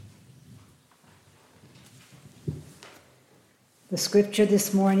The scripture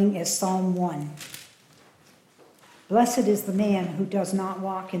this morning is Psalm 1. Blessed is the man who does not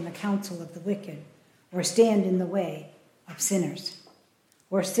walk in the counsel of the wicked, or stand in the way of sinners,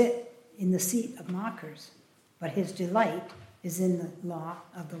 or sit in the seat of mockers, but his delight is in the law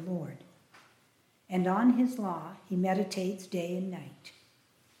of the Lord. And on his law he meditates day and night.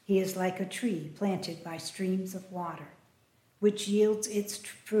 He is like a tree planted by streams of water, which yields its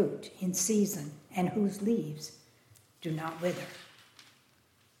fruit in season, and whose leaves do not wither.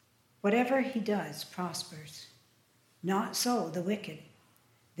 Whatever he does prospers. Not so the wicked.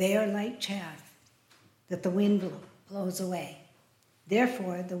 They are like chaff that the wind blows away.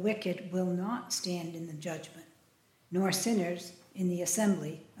 Therefore the wicked will not stand in the judgment, nor sinners in the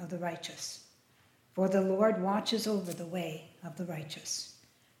assembly of the righteous. For the Lord watches over the way of the righteous,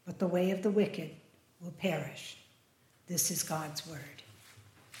 but the way of the wicked will perish. This is God's word.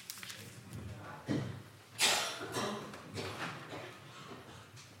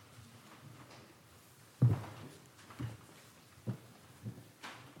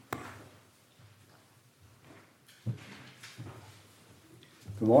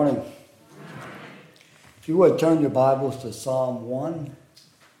 Good morning. If you would turn your Bibles to Psalm 1,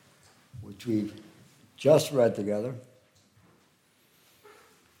 which we just read together.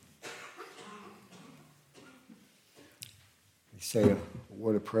 We say a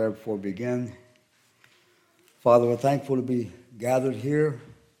word of prayer before we begin. Father, we're thankful to be gathered here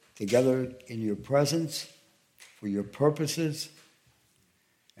together in your presence for your purposes,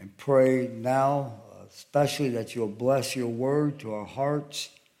 and pray now especially that you'll bless your word to our hearts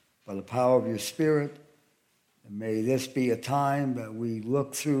by the power of your Spirit. And may this be a time that we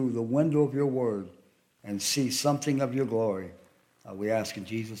look through the window of your word and see something of your glory. We ask in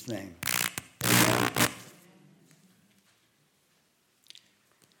Jesus' name. Amen.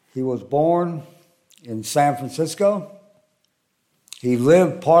 He was born in San Francisco. He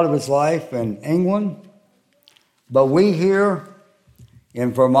lived part of his life in England. But we here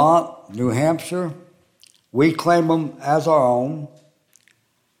in Vermont, New Hampshire, we claim him as our own.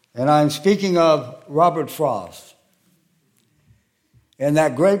 And I'm speaking of Robert Frost. In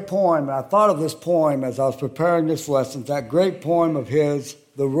that great poem, and I thought of this poem as I was preparing this lesson, that great poem of his,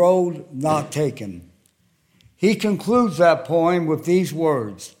 The Road Not Taken. He concludes that poem with these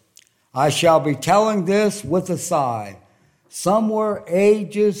words: I shall be telling this with a sigh, somewhere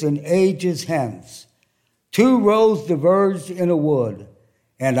ages and ages hence. Two roads diverged in a wood,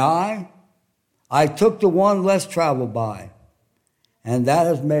 and I took the one less traveled by, and that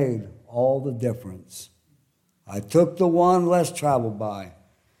has made all the difference. I took the one less traveled by,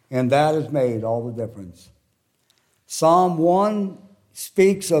 and that has made all the difference. Psalm 1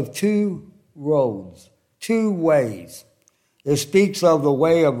 speaks of two roads, two ways. It speaks of the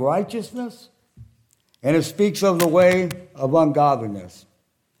way of righteousness, and it speaks of the way of ungodliness.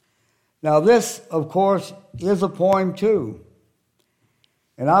 Now this, of course, is a poem too.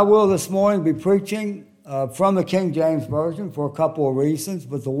 And I will this morning be preaching from the King James Version for a couple of reasons,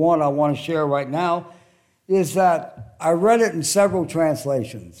 but the one I want to share right now is that I read it in several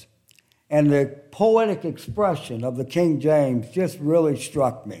translations, and the poetic expression of the King James just really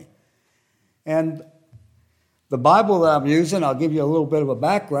struck me. And the Bible that I'm using, I'll give you a little bit of a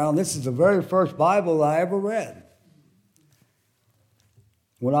background. This is the very first Bible I ever read.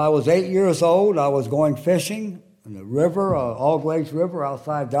 When I was 8 years old, I was going fishing in the river, All Glades River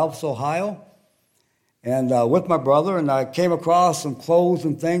outside Delphos, Ohio, and with my brother, and I came across some clothes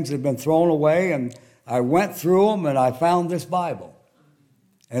and things that had been thrown away, and I went through them, and I found this Bible.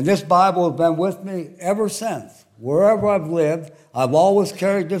 And this Bible has been with me ever since. Wherever I've lived, I've always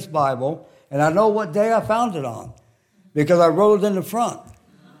carried this Bible, and I know what day I found it on, because I wrote it in the front.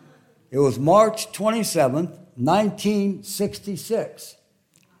 It was March 27th, 1966.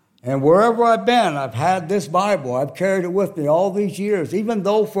 And wherever I've been, I've had this Bible. I've carried it with me all these years, even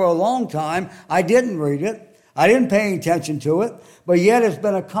though for a long time I didn't read it. I didn't pay attention to it, but yet it's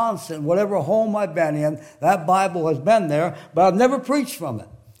been a constant. Whatever home I've been in, that Bible has been there, but I've never preached from it.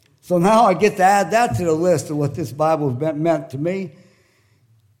 So now I get to add that to the list of what this Bible has meant to me.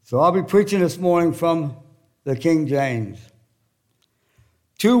 So I'll be preaching this morning from the King James.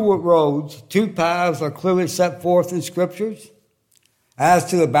 Two roads, two paths are clearly set forth in Scriptures. As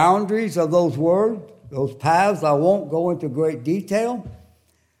to the boundaries of those words, those paths, I won't go into great detail,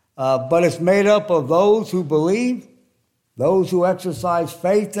 but it's made up of those who believe, those who exercise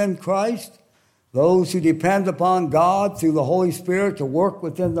faith in Christ, those who depend upon God through the Holy Spirit to work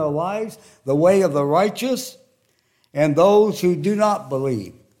within their lives, the way of the righteous, and those who do not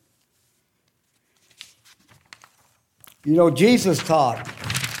believe. You know, Jesus taught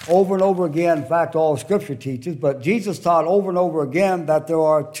over and over again, in fact, all Scripture teaches, but Jesus taught over and over again that there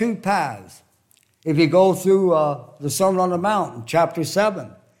are two paths. If you go through the Sermon on the Mount, in chapter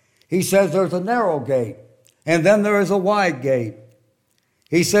 7, he says there's a narrow gate, and then there is a wide gate.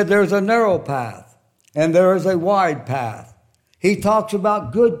 He said there's a narrow path, and there is a wide path. He talks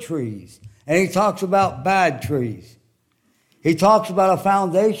about good trees, and he talks about bad trees. He talks about a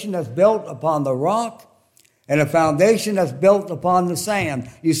foundation that's built upon the rock and a foundation that's built upon the sand.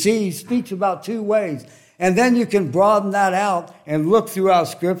 You see, he speaks about two ways. And then you can broaden that out and look throughout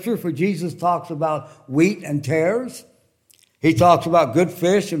Scripture, for Jesus talks about wheat and tares. He talks about good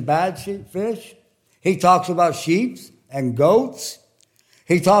fish and bad fish. He talks about sheep and goats.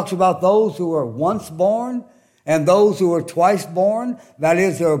 He talks about those who are once born and those who are twice born. That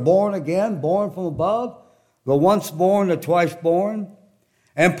is, they're born again, born from above. The once born, the twice born.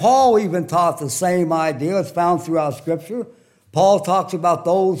 And Paul even taught the same idea. It's found throughout Scripture. Paul talks about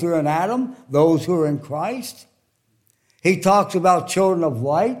those who are in Adam, those who are in Christ. He talks about children of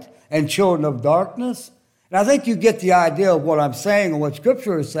light and children of darkness. And I think you get the idea of what I'm saying and what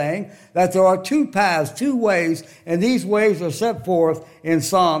Scripture is saying, that there are two paths, two ways, and these ways are set forth in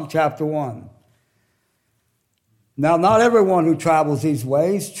Psalm chapter 1. Now, not everyone who travels these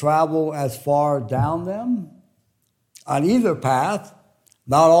ways travel as far down them on either path.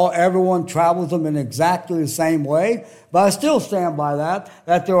 Not everyone travels them in exactly the same way, but I still stand by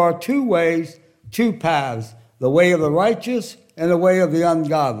that there are two ways, two paths, the way of the righteous and the way of the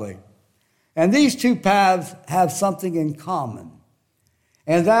ungodly. And these two paths have something in common,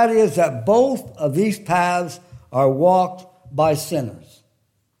 and that is that both of these paths are walked by sinners.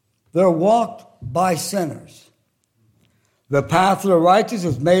 They're walked by sinners. The path of the righteous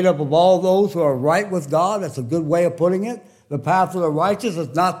is made up of all those who are right with God. That's a good way of putting it. The path of the righteous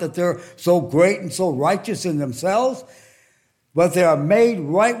is not that they're so great and so righteous in themselves, but they are made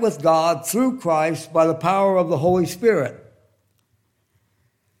right with God through Christ by the power of the Holy Spirit.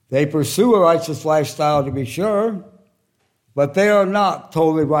 They pursue a righteous lifestyle, to be sure, but they are not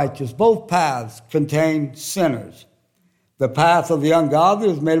totally righteous. Both paths contain sinners. The path of the ungodly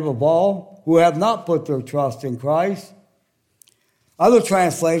is made up of all who have not put their trust in Christ. Other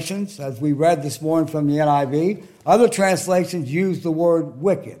translations, as we read this morning from the NIV, other translations use the word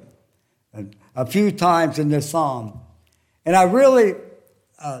wicked a few times in this psalm. And I really,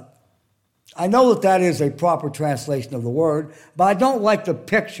 I know that is a proper translation of the word, but I don't like the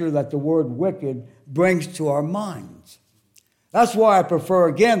picture that the word wicked brings to our minds. That's why I prefer,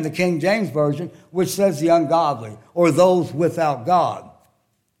 again, the King James Version, which says the ungodly, or those without God.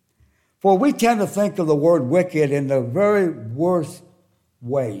 For we tend to think of the word wicked in the very worst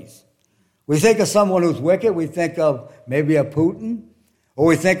ways. We think of someone who's wicked, we think of maybe a Putin, or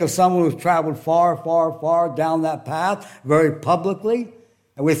we think of someone who's traveled far, far, far down that path very publicly,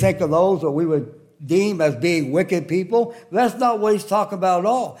 and we think of those that we would deem as being wicked people. That's not what he's talking about at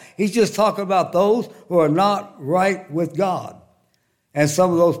all. He's just talking about those who are not right with God. And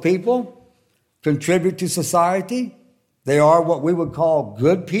some of those people contribute to society. They are what we would call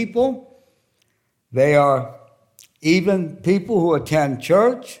good people. They are even people who attend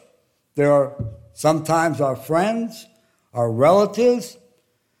church. They are sometimes our friends, our relatives.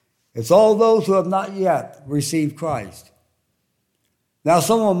 It's all those who have not yet received Christ. Now,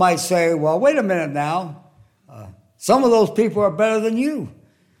 someone might say, well, wait a minute now. Some of those people are better than you.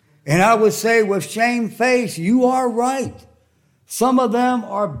 And I would say with shamefaced, you are right. Some of them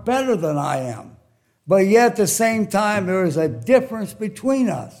are better than I am. But yet at the same time, there is a difference between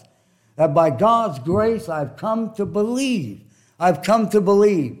us. That by God's grace, I've come to believe. I've come to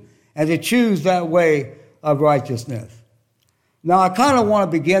believe and to choose that way of righteousness. Now, I kind of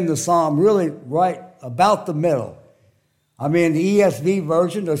want to begin the psalm really right about the middle. I mean, the ESV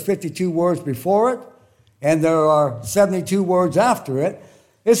version, there's 52 words before it, and there are 72 words after it.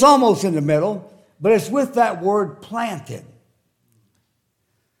 It's almost in the middle, but it's with that word planted.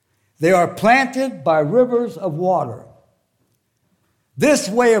 They are planted by rivers of water. This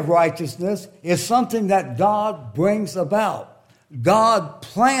way of righteousness is something that God brings about. God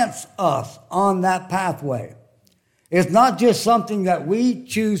plants us on that pathway. It's not just something that we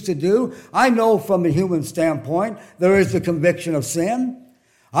choose to do. I know from a human standpoint, there is the conviction of sin.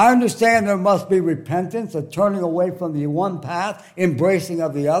 I understand there must be repentance, a turning away from the one path, embracing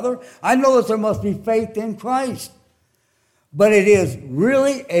of the other. I know that there must be faith in Christ. But it is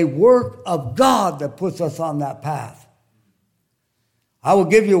really a work of God that puts us on that path. I will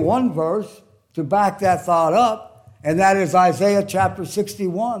give you one verse to back that thought up, and that is Isaiah chapter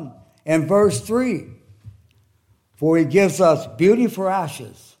 61 and verse 3. For he gives us beauty for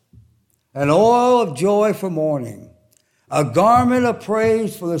ashes, an oil of joy for mourning, a garment of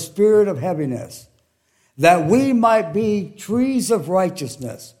praise for the spirit of heaviness, that we might be trees of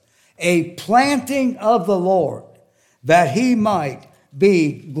righteousness, a planting of the Lord, that he might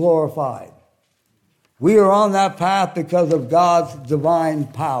be glorified. We are on that path because of God's divine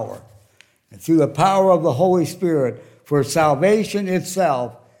power, and through the power of the Holy Spirit, for salvation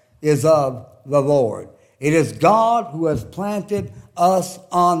itself is of the Lord. It is God who has planted us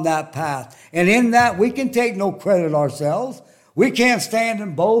on that path. And in that, we can take no credit ourselves. We can't stand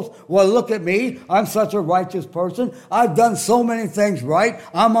and boast, well, look at me, I'm such a righteous person. I've done so many things right.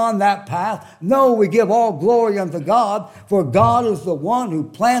 I'm on that path. No, we give all glory unto God, for God is the one who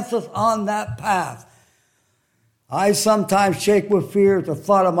plants us on that path. I sometimes shake with fear at the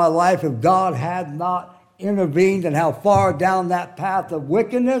thought of my life if God had not intervened and how far down that path of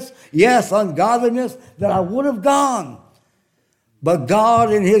wickedness, yes, ungodliness, that I would have gone. But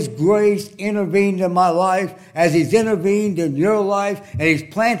God in his grace intervened in my life as he's intervened in your life, and he's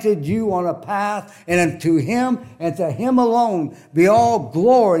planted you on a path, and to him and to him alone be all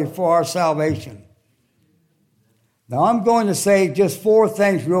glory for our salvation. Now I'm going to say just 4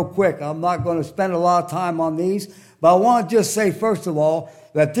 things real quick. I'm not going to spend a lot of time on these, but I want to just say first of all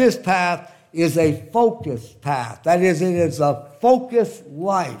that this path is a focused path. That is, it is a focused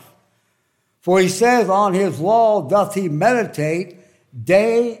life. For he says, on his law doth he meditate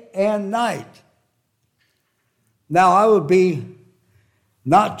day and night. Now, I would be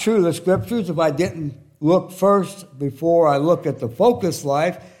not true to the scriptures if I didn't look first, before I look at the focused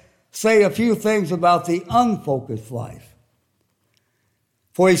life, say a few things about the unfocused life.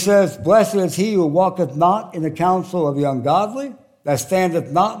 For he says, blessed is he who walketh not in the counsel of the ungodly, that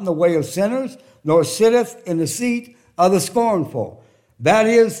standeth not in the way of sinners, nor sitteth in the seat of the scornful. That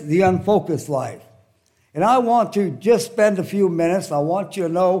is the unfocused life. And I want to just spend a few minutes. I want you to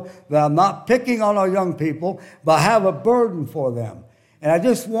know that I'm not picking on our young people, but I have a burden for them. And I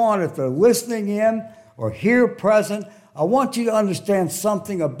just want, if they're listening in or here present, I want you to understand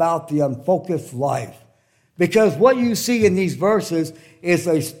something about the unfocused life. Because what you see in these verses is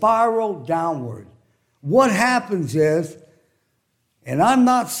a spiral downward. What happens is, and I'm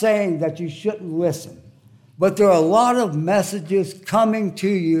not saying that you shouldn't listen, but there are a lot of messages coming to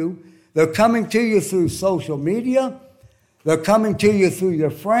you. They're coming to you through social media. They're coming to you through your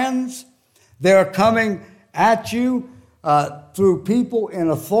friends. They're coming at you through people in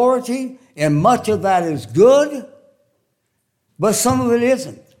authority. And much of that is good, but some of it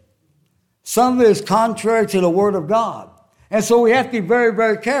isn't. Some of it is contrary to the Word of God. And so we have to be very,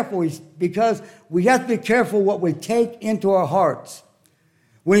 very careful, because we have to be careful what we take into our hearts.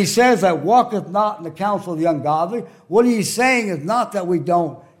 When he says that walketh not in the counsel of the ungodly, what he's saying is not that we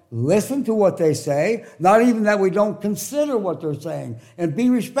don't listen to what they say, not even that we don't consider what they're saying and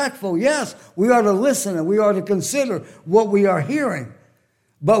be respectful. Yes, we are to listen and we are to consider what we are hearing.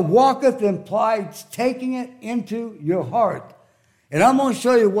 But walketh implies taking it into your heart. And I'm going to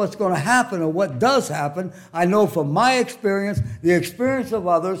show you what's going to happen, or what does happen. I know from my experience, the experience of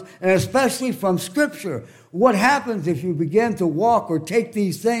others, and especially from Scripture. What happens if you begin to walk or take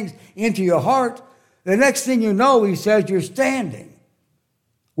these things into your heart? The next thing you know, he says, you're standing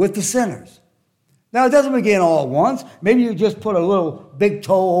with the sinners. Now, it doesn't begin all at once. Maybe you just put a little big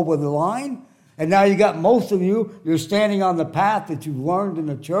toe over the line, and now you got most of you're standing on the path that you've learned in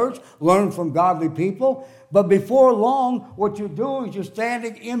the church, learned from godly people. But before long, what you're doing is you're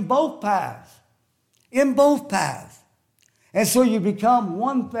standing in both paths. In both paths. And so you become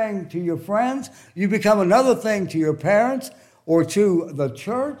one thing to your friends, you become another thing to your parents or to the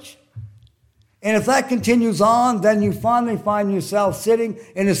church. And if that continues on, then you finally find yourself sitting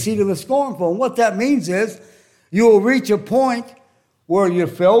in the seat of the scornful. And what that means is you will reach a point where you're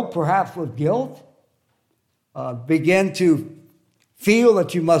filled perhaps with guilt, begin to feel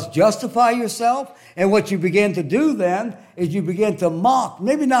that you must justify yourself. And what you begin to do then is you begin to mock,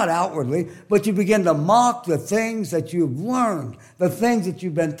 maybe not outwardly, but you begin to mock the things that you've learned, the things that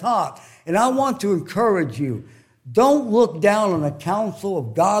you've been taught. And I want to encourage you, don't look down on the counsel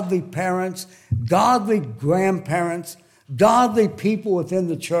of godly parents, godly grandparents, godly people within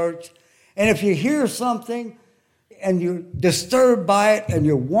the church. And if you hear something and you're disturbed by it and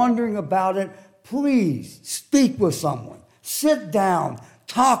you're wondering about it, please speak with someone. Sit down,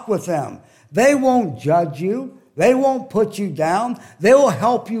 talk with them. They won't judge you. They won't put you down. They will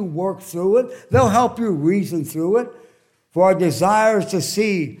help you work through it. They'll help you reason through it. For our desire is to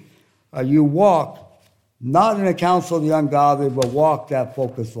see you walk, not in the counsel of the ungodly, but walk that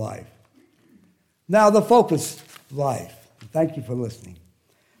focused life. Now, the focused life. Thank you for listening.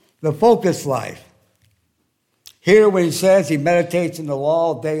 The focused life. Here when he says he meditates in the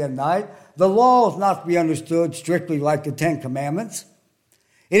law day and night, the law is not to be understood strictly like the Ten Commandments.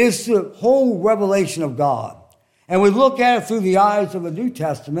 It is the whole revelation of God. And we look at it through the eyes of the New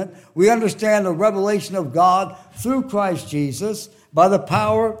Testament. We understand the revelation of God through Christ Jesus by the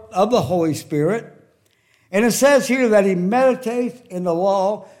power of the Holy Spirit. And it says here that he meditates in the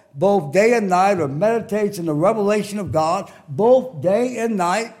law both day and night, or meditates in the revelation of God both day and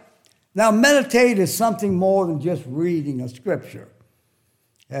night. Now, meditate is something more than just reading a scripture,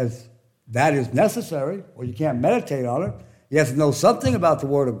 as that is necessary, or you can't meditate on it. You have to know something about the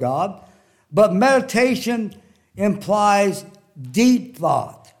Word of God. But meditation implies deep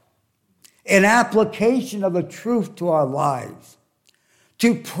thought, an application of the truth to our lives,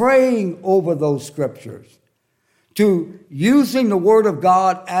 to praying over those scriptures, to using the Word of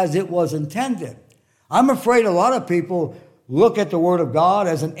God as it was intended. I'm afraid a lot of people look at the Word of God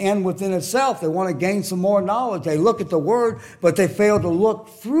as an end within itself. They want to gain some more knowledge. They look at the Word, but they fail to look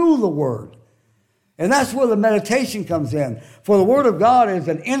through the Word. And that's where the meditation comes in. For the Word of God is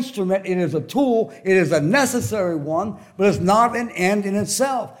an instrument, it is a tool, it is a necessary one, but it's not an end in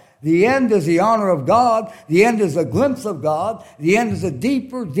itself. The end is the honor of God. The end is a glimpse of God. The end is a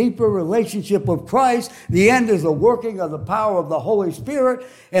deeper, deeper relationship with Christ. The end is the working of the power of the Holy Spirit.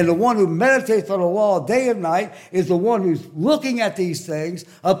 And the one who meditates on the law day and night is the one who's looking at these things,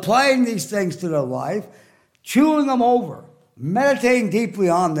 applying these things to their life, chewing them over, meditating deeply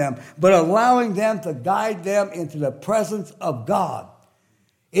on them, but allowing them to guide them into the presence of God.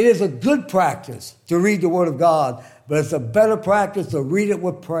 It is a good practice to read the Word of God, but it's a better practice to read it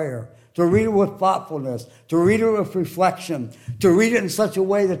with prayer, to read it with thoughtfulness, to read it with reflection, to read it in such a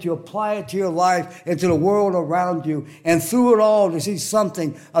way that you apply it to your life and to the world around you, and through it all to see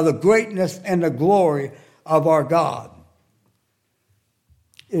something of the greatness and the glory of our God.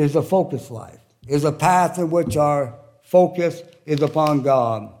 It is a focused life. It is a path in which our focus is upon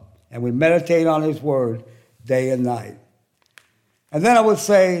God, and we meditate on His Word day and night. And then I would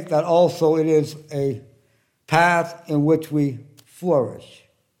say that also it is a path in which we flourish.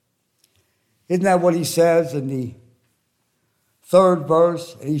 Isn't that what he says in the 3rd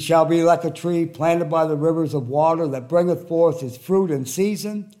verse? He shall be like a tree planted by the rivers of water that bringeth forth his fruit in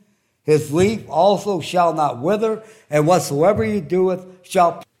season. His leaf also shall not wither, and whatsoever he doeth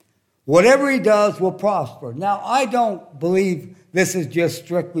shall, whatever he does will prosper. Now, I don't believe this is just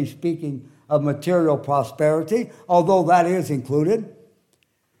strictly speaking of material prosperity, although that is included.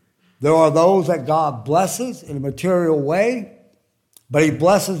 There are those that God blesses in a material way, but he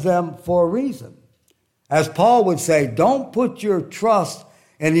blesses them for a reason. As Paul would say, don't put your trust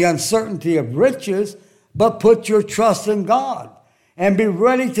in the uncertainty of riches, but put your trust in God and be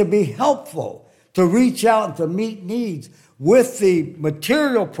ready to be helpful, to reach out and to meet needs. With the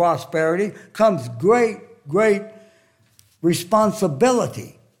material prosperity comes great, great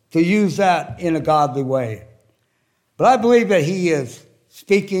responsibility to use that in a godly way. But I believe that he is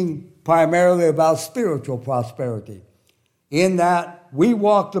speaking primarily about spiritual prosperity, in that we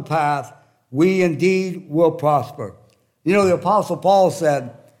walk the path, we indeed will prosper. You know, the Apostle Paul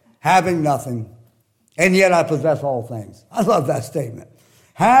said, having nothing, and yet I possess all things. I love that statement.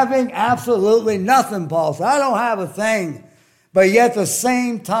 Having absolutely nothing, Paul said. I don't have a thing, but yet at the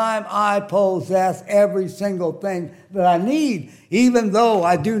same time I possess every single thing that I need. Even though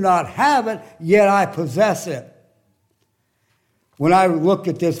I do not have it, yet I possess it. When I look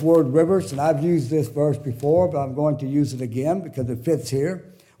at this word rivers, and I've used this verse before, but I'm going to use it again because it fits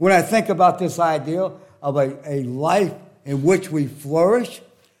here. When I think about this idea of a life in which we flourish,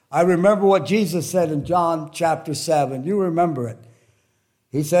 I remember what Jesus said in John chapter 7. You remember it.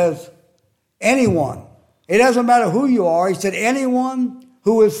 He says, anyone, it doesn't matter who you are, he said, anyone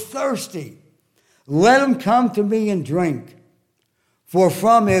who is thirsty, let him come to me and drink. For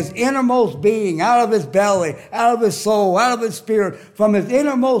from his innermost being, out of his belly, out of his soul, out of his spirit, from his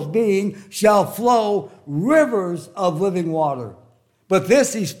innermost being shall flow rivers of living water. But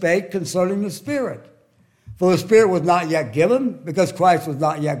this he spake concerning the Spirit. For the Spirit was not yet given, because Christ was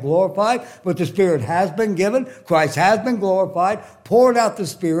not yet glorified, but the Spirit has been given, Christ has been glorified, poured out the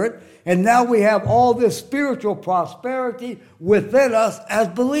Spirit, and now we have all this spiritual prosperity within us as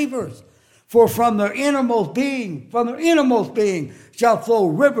believers. For from their innermost being shall flow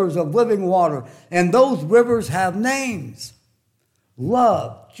rivers of living water. And those rivers have names: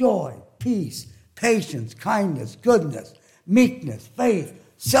 love, joy, peace, patience, kindness, goodness, meekness, faith,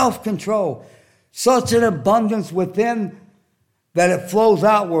 self-control. Such an abundance within that it flows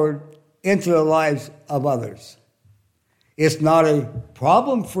outward into the lives of others. It's not a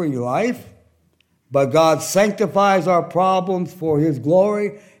problem-free life, but God sanctifies our problems for his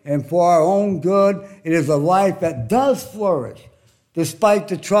glory and for our own good. It is a life that does flourish, despite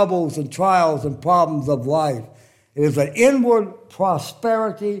the troubles and trials and problems of life. It is an inward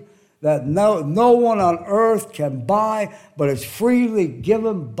prosperity that no one on earth can buy, but it's freely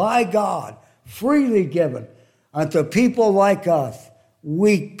given by God, freely given unto people like us,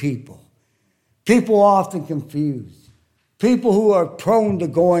 weak people, people often confused, people who are prone to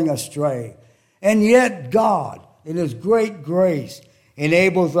going astray. And yet God, in His great grace,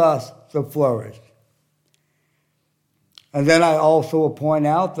 enables us to flourish. And then I also will point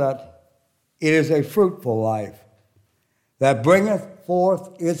out that it is a fruitful life that bringeth forth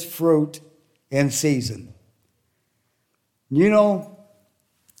its fruit in season. You know,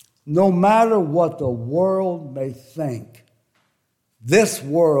 no matter what the world may think, this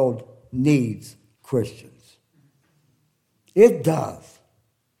world needs Christians. It does.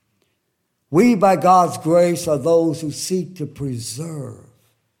 We, by God's grace, are those who seek to preserve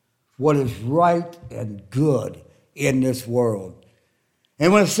what is right and good in this world.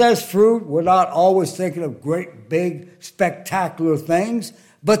 And when it says fruit, we're not always thinking of great, big, spectacular things,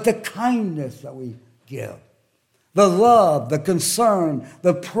 but the kindness that we give, the love, the concern,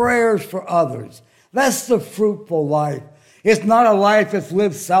 the prayers for others. That's the fruitful life. It's not a life that's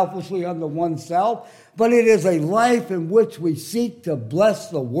lived selfishly unto oneself, but it is a life in which we seek to bless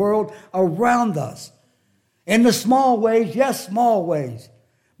the world around us. In the small ways, yes, small ways,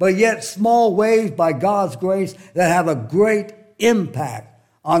 but yet small ways by God's grace that have a great impact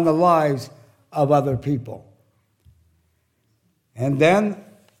on the lives of other people. And then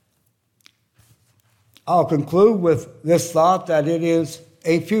I'll conclude with this thought that it is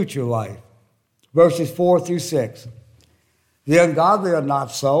a future life. Verses 4 through 6. The ungodly are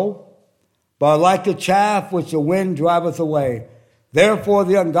not so, but are like the chaff which the wind driveth away. Therefore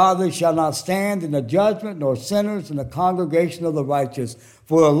the ungodly shall not stand in the judgment, nor sinners in the congregation of the righteous.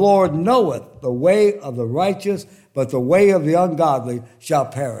 For the Lord knoweth the way of the righteous, but the way of the ungodly shall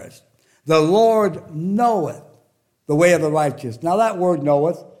perish. The Lord knoweth the way of the righteous. Now that word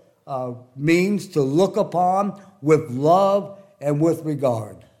knoweth means to look upon with love and with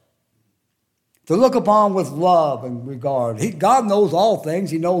regard. To look upon with love and regard. God knows all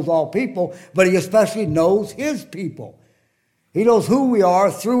things. He knows all people, but He especially knows His people. He knows who we are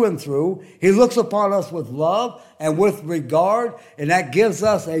through and through. He looks upon us with love and with regard, and that gives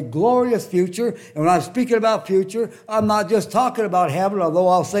us a glorious future. And when I'm speaking about future, I'm not just talking about heaven, although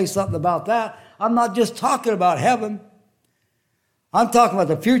I'll say something about that. I'm not just talking about heaven. I'm talking about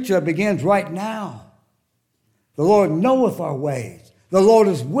the future that begins right now. The Lord knoweth our ways. The Lord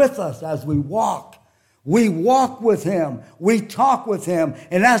is with us as we walk. We walk with Him. We talk with Him.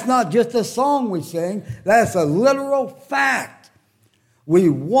 And that's not just a song we sing. That's a literal fact. We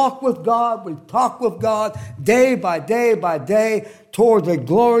walk with God. We talk with God day by day by day towards a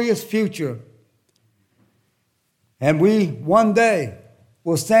glorious future. And we one day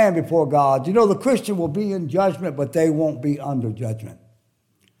will stand before God. You know, the Christian will be in judgment, but they won't be under judgment.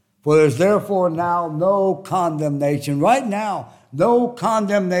 For there's therefore now no condemnation. Right now, no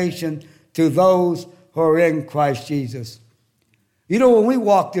condemnation to those who are in Christ Jesus. You know, when we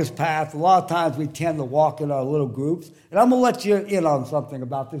walk this path, a lot of times we tend to walk in our little groups. And I'm going to let you in on something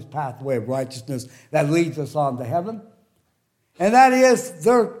about this pathway of righteousness that leads us on to heaven. And that is,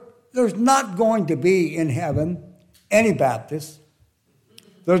 there's not going to be in heaven any Baptists.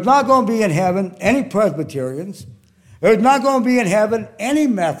 There's not going to be in heaven any Presbyterians. There's not going to be in heaven any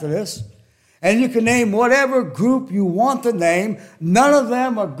Methodists. And you can name whatever group you want to name. None of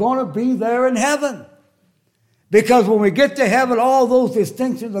them are going to be there in heaven. Because when we get to heaven, all those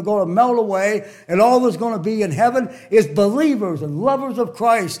distinctions are going to melt away, and all that's going to be in heaven is believers and lovers of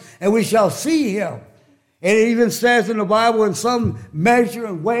Christ, and we shall see Him. And it even says in the Bible in some measure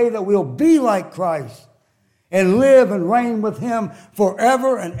and way that we'll be like Christ and live and reign with Him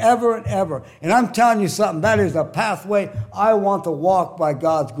forever and ever and ever. And I'm telling you something, that is a pathway I want to walk by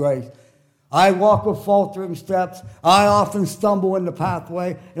God's grace. I walk with faltering steps. I often stumble in the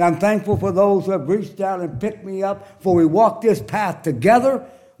pathway, and I'm thankful for those who have reached out and picked me up, for we walk this path together.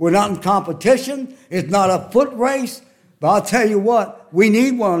 We're not in competition. It's not a foot race. But I'll tell you what, we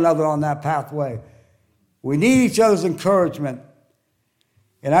need one another on that pathway. We need each other's encouragement.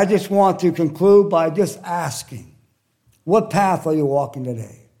 And I just want to conclude by just asking, what path are you walking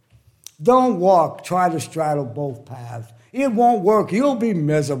today? Don't walk, try to straddle both paths. It won't work. You'll be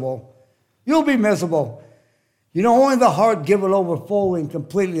miserable. You'll be miserable. You know, only the heart given over fully and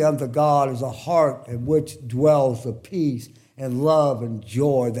completely unto God is a heart in which dwells the peace and love and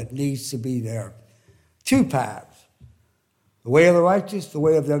joy that needs to be there. Two paths. The way of the righteous, the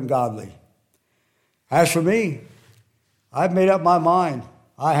way of the ungodly. As for me, I've made up my mind.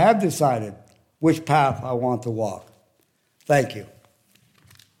 I have decided which path I want to walk. Thank you.